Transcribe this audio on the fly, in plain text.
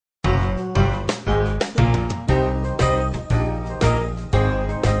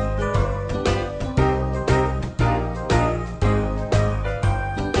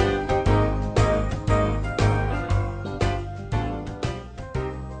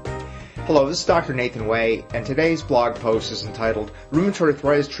Hello, this is Dr. Nathan Way, and today's blog post is entitled Rheumatoid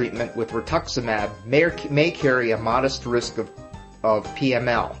Arthritis Treatment with Rituximab may carry a modest risk of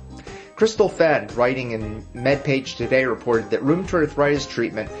PML. Crystal Phend, writing in MedPage Today, reported that rheumatoid arthritis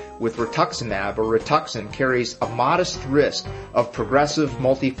treatment with Rituximab or Rituxan carries a modest risk of progressive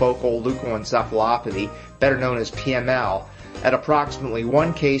multifocal leukoencephalopathy, better known as PML, at approximately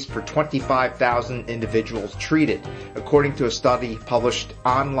 1 case per 25,000 individuals treated, according to a study published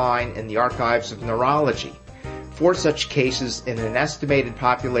online in the Archives of Neurology. 4 such cases in an estimated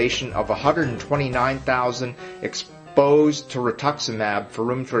population of 129,000 exposed to Rituximab for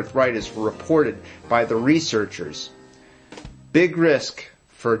rheumatoid arthritis were reported by the researchers. Big risk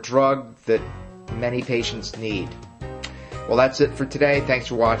for a drug that many patients need. Well, that's it for today. Thanks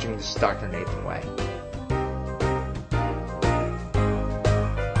for watching. This is Dr. Nathan Way.